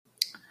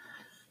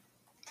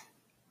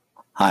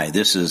Hi,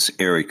 this is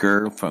Eric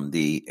Erb from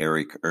the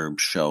Eric Erb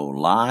Show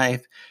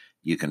Live.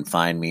 You can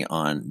find me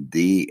on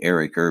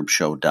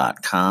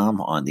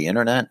theericerbshow.com on the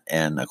internet,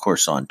 and of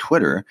course on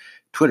Twitter,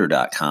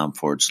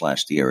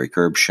 twitter.com/The Eric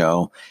Erb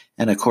Show,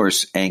 and of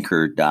course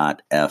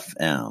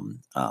anchor.fm.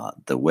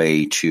 The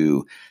way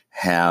to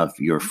have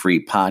your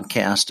free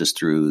podcast is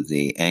through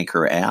the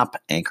Anchor app,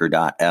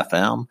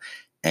 anchor.fm.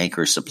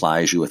 Anchor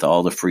supplies you with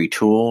all the free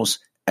tools,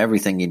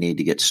 everything you need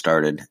to get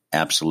started,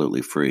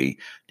 absolutely free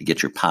to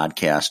get your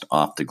podcast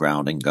off the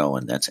ground and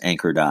going. That's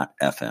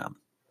anchor.fm.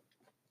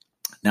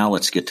 Now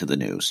let's get to the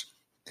news.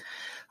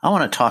 I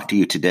want to talk to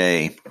you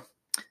today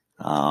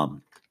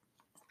about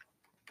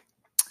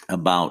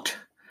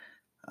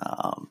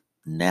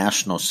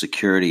National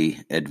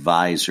Security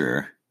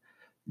Advisor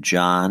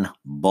John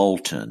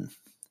Bolton.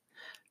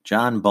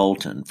 John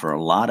Bolton, for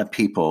a lot of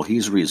people,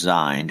 he's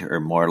resigned, or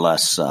more or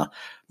less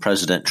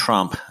President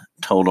Trump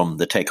told him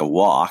to take a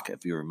walk,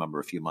 if you remember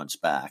a few months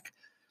back.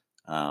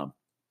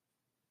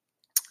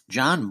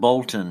 John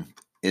Bolton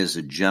is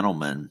a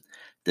gentleman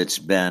that's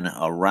been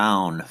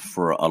around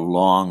for a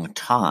long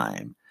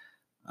time.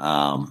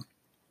 John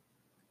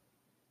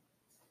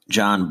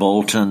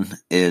Bolton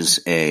is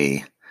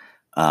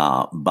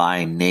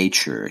by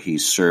nature,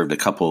 he's served a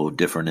couple of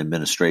different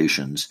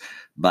administrations.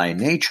 By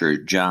nature,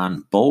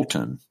 John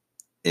Bolton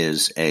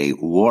is a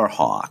war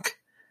hawk,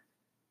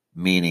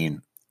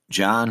 meaning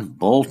John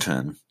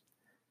Bolton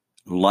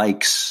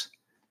likes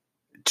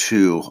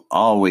to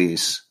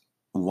always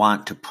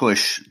want to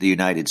push the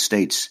United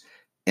States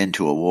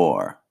into a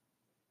war.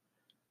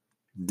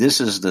 This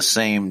is the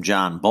same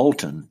John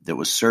Bolton that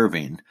was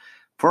serving,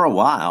 for a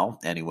while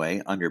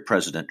anyway, under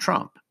President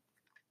Trump.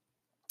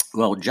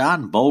 Well,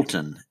 John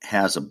Bolton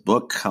has a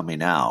book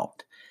coming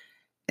out,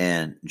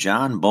 and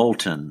John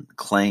Bolton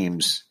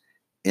claims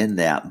in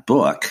that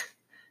book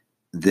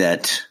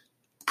that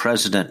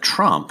President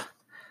Trump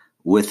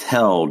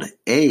withheld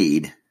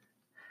aid,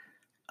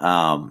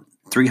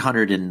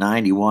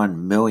 $391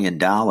 million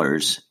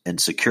in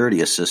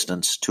security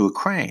assistance to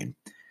Ukraine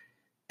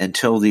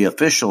until the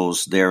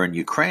officials there in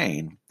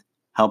Ukraine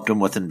helped him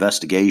with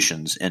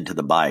investigations into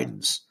the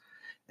Bidens.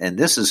 And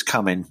this is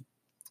coming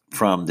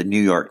from the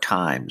New York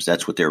Times.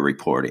 That's what they're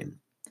reporting.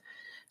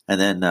 And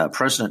then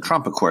President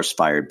Trump, of course,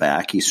 fired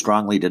back. He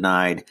strongly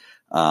denied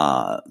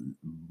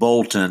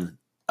Bolton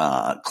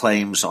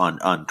claims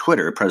on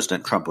Twitter.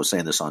 President Trump was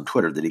saying this on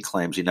Twitter, that he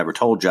claims he never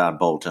told John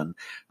Bolton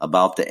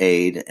about the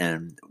aid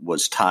and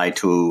was tied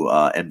to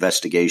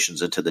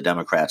investigations into the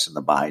Democrats and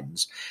the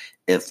Bidens.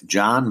 If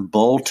John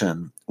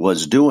Bolton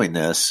was doing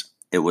this,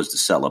 it was to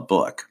sell a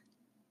book.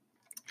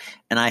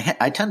 And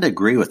I tend to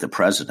agree with the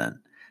president.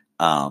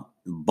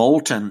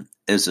 Bolton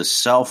is a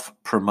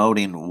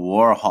self-promoting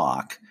war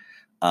hawk.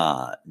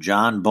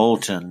 John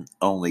Bolton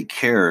only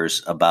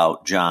cares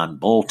about John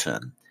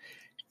Bolton.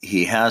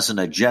 He has an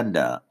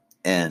agenda,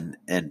 and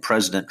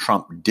President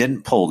Trump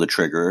didn't pull the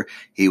trigger.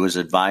 He was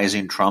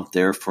advising Trump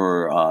there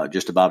for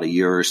just about a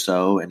year or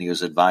so, and he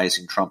was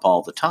advising Trump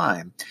all the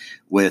time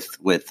with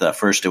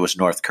first it was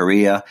North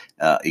Korea.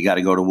 You got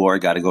to go to war,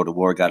 got to go to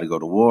war, got to go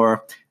to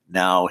war.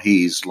 Now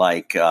he's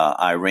like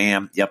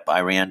Iran. Yep,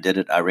 Iran did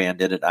it. Iran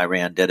did it.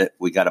 Iran did it.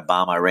 We got to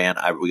bomb Iran.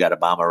 We got to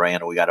bomb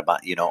Iran. We got to bomb,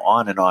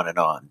 on and on and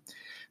on.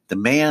 The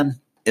man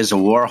is a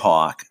war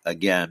hawk.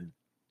 Again,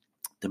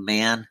 the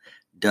man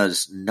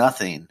does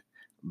nothing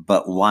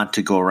but want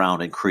to go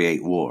around and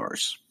create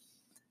wars.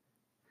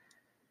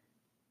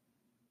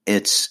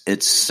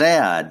 It's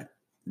sad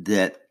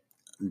that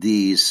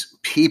these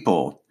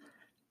people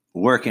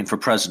working for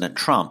President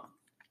Trump,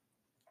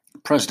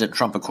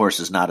 of course,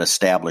 is not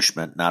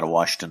establishment, not a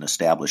Washington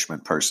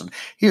establishment person.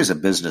 He is a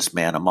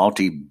businessman, a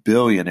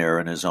multi-billionaire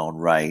in his own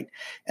right.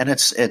 And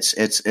it's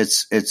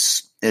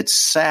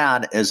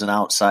sad as an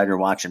outsider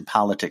watching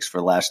politics for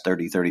the last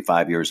 30,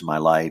 35 years of my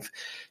life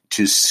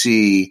to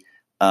see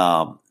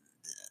the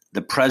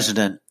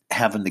president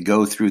having to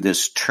go through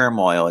this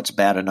turmoil. It's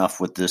bad enough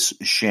with this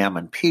sham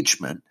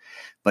impeachment,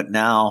 but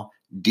now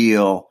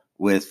deal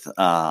with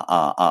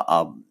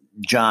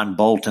John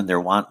Bolton.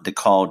 They're wanting to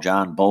call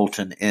John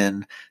Bolton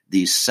in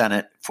the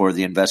Senate for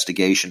the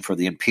investigation for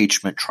the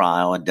impeachment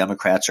trial, and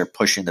Democrats are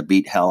pushing the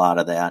beat hell out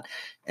of that.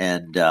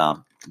 And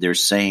they're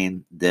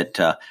saying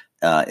that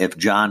if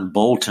John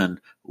Bolton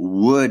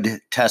would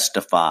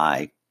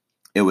testify,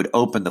 it would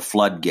open the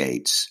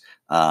floodgates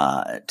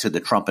to the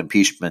Trump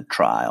impeachment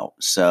trial.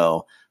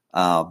 So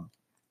I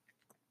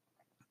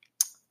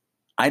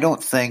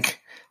don't think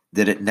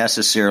that it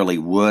necessarily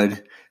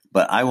would,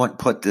 but I wouldn't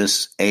put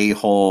this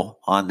a-hole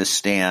on the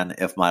stand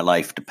if my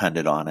life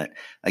depended on it.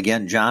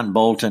 Again, John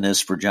Bolton is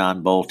for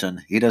John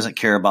Bolton. He doesn't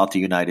care about the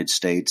United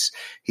States.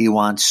 He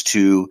wants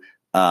to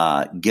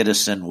get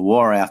us in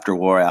war after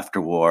war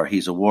after war.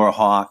 He's a war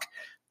hawk.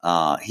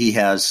 He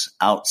has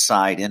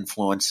outside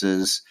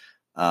influences.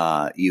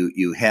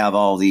 You have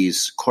all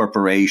these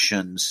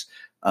corporations,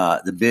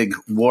 the big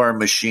war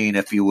machine,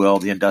 if you will,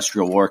 the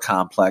industrial war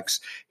complex.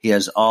 He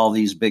has all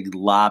these big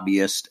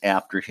lobbyists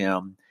after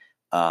him,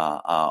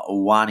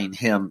 wanting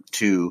him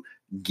to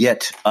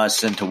get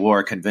us into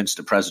war, convince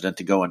the president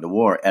to go into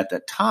war at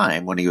that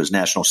time when he was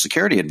national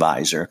security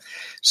advisor.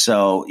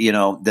 So,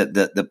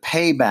 the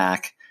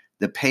payback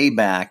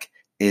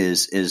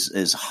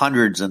is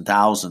hundreds and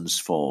thousands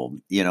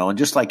fold, and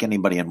just like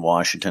anybody in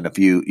Washington, if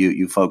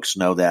you folks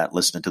know that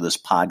listening to this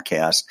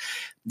podcast,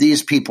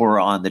 these people are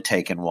on the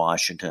take in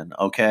Washington,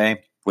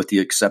 okay? With the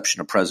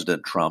exception of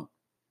President Trump.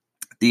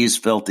 These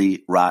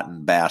filthy,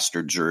 rotten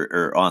bastards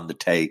are on the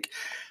take.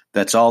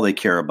 That's all they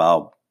care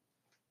about.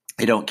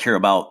 They don't care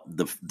about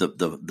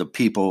the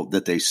people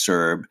that they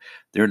serve.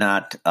 They're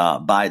not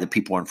by the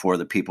people and for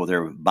the people.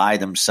 They're by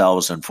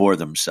themselves and for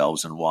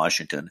themselves in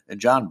Washington. And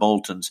John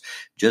Bolton's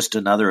just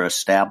another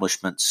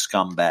establishment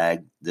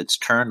scumbag that's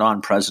turned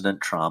on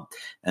President Trump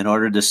in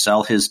order to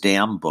sell his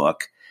damn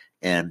book.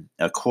 And,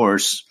 of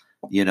course,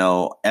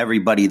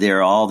 everybody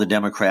there, all the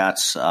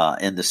Democrats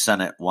in the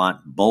Senate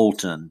want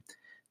Bolton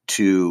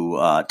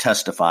to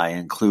testify,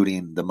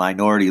 including the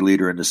minority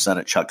leader in the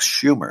Senate, Chuck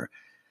Schumer.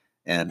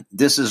 And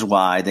this is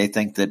why they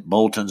think that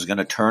Bolton's going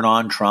to turn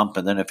on Trump.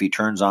 And then if he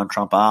turns on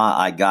Trump,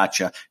 I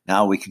gotcha.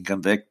 Now we can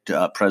convict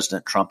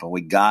President Trump, and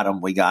we got him.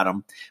 We got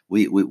him.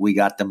 We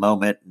got the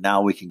moment.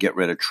 Now we can get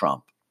rid of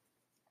Trump.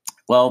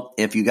 Well,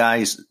 if you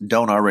guys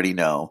don't already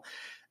know,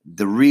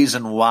 the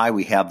reason why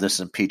we have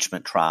this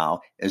impeachment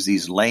trial is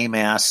these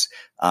lame-ass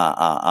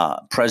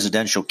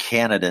presidential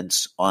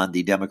candidates on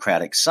the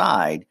Democratic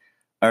side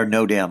are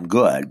no damn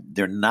good.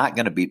 They're not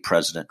going to beat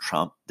President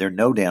Trump. They're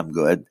no damn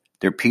good.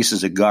 They're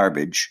pieces of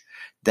garbage.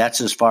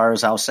 That's as far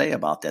as I'll say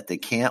about that. They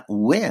can't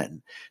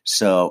win.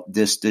 So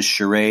this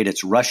charade,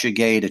 it's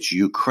Russiagate, it's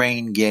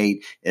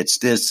Ukrainegate, it's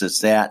this,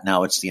 it's that.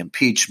 Now it's the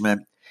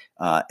impeachment.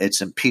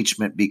 It's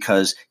impeachment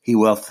because he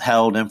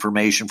withheld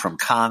information from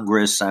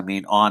Congress. I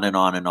mean, on and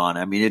on and on.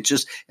 I mean,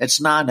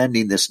 it's not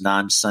ending. This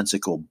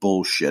nonsensical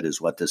bullshit is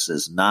what this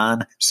is.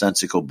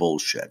 Nonsensical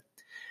bullshit.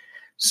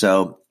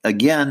 So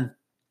again,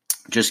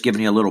 just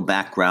giving you a little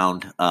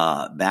background,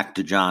 back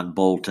to John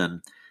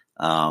Bolton,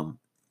 that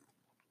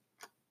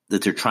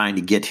they're trying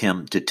to get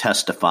him to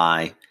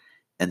testify,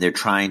 and they're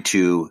trying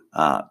to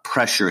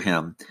pressure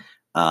him.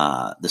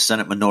 The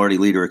Senate Minority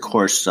Leader, of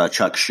course,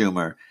 Chuck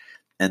Schumer,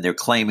 and they're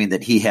claiming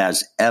that he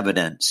has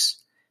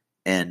evidence,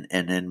 and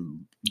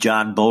in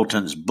John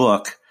Bolton's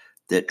book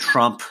that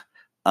Trump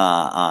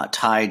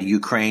tied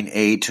Ukraine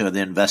aid to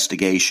the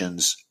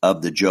investigations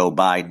of the Joe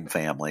Biden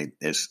family,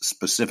 is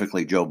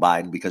specifically Joe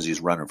Biden because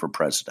he's running for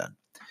president.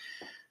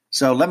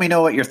 So let me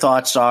know what your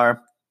thoughts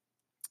are.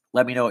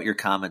 Let me know what your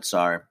comments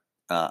are.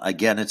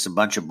 Again, it's a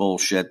bunch of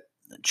bullshit.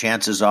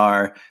 Chances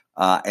are,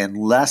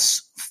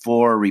 unless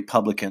 4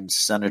 Republican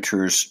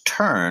senators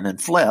turn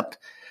and flip,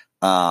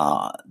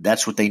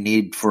 that's what they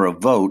need for a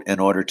vote in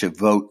order to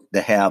vote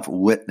to have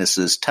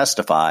witnesses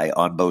testify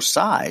on both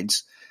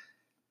sides.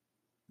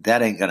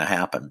 That ain't going to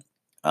happen.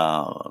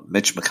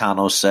 Mitch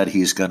McConnell said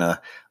he's going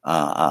to,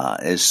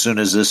 as soon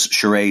as this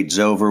charade's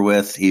over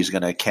with, he's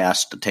going to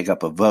take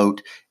up a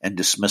vote and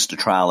dismiss the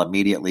trial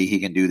immediately. He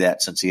can do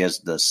that since he has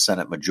the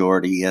Senate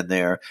majority in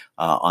there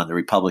on the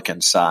Republican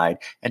side,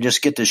 and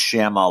just get this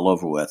sham all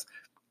over with.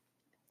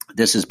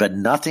 This has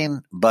been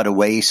nothing but a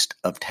waste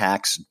of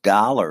tax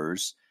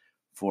dollars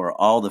for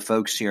all the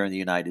folks here in the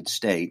United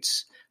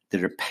States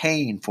that are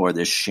paying for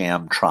this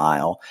sham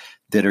trial,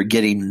 that are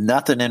getting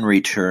nothing in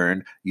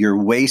return. Your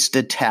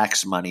wasted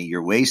tax money,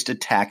 your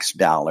wasted tax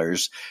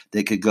dollars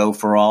that could go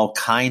for all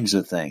kinds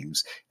of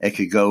things. It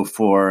could go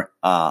for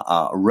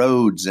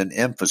roads and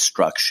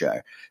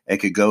infrastructure. It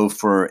could go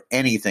for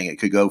anything. It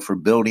could go for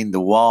building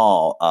the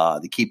wall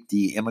to keep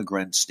the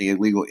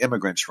illegal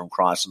immigrants from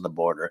crossing the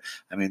border.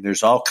 I mean,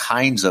 there's all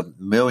kinds of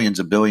millions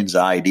of billions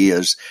of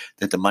ideas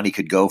that the money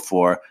could go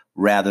for,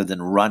 rather than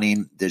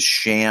running this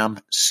sham,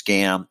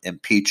 scam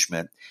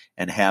impeachment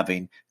and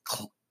having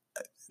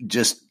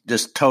just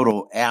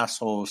total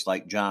assholes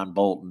like John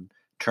Bolton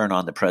turn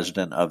on the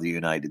president of the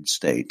United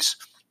States.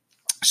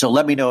 So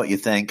let me know what you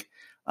think.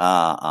 Give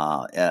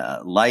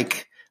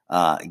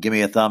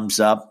me a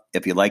thumbs up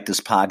if you like this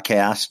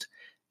podcast.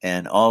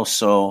 And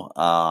also,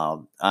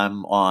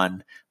 I'm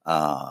on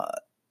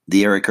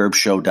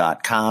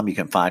theericherbshow.com. You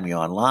can find me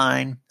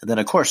online. And then,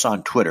 of course,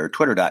 on Twitter,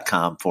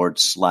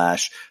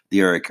 twitter.com/The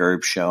Eric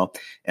Herb Show.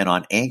 And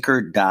on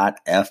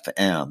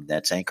anchor.fm.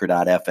 That's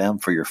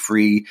anchor.fm for your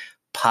free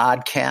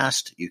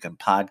podcast. You can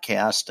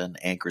podcast, and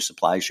Anchor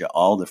supplies you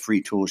all the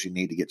free tools you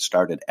need to get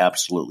started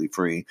absolutely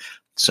free.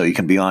 So you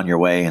can be on your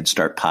way and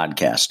start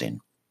podcasting.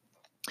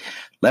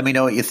 Let me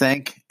know what you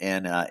think.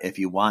 And if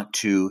you want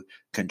to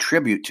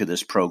contribute to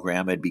this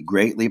program, it'd be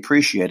greatly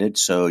appreciated.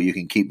 So you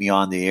can keep me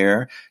on the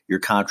air. Your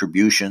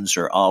contributions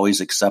are always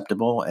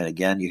acceptable. And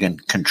again, you can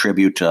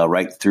contribute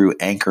right through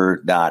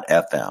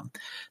anchor.fm.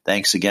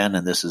 Thanks again.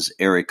 And this is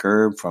Eric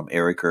Herb from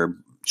Eric Herb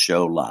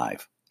Show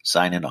Live,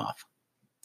 signing off.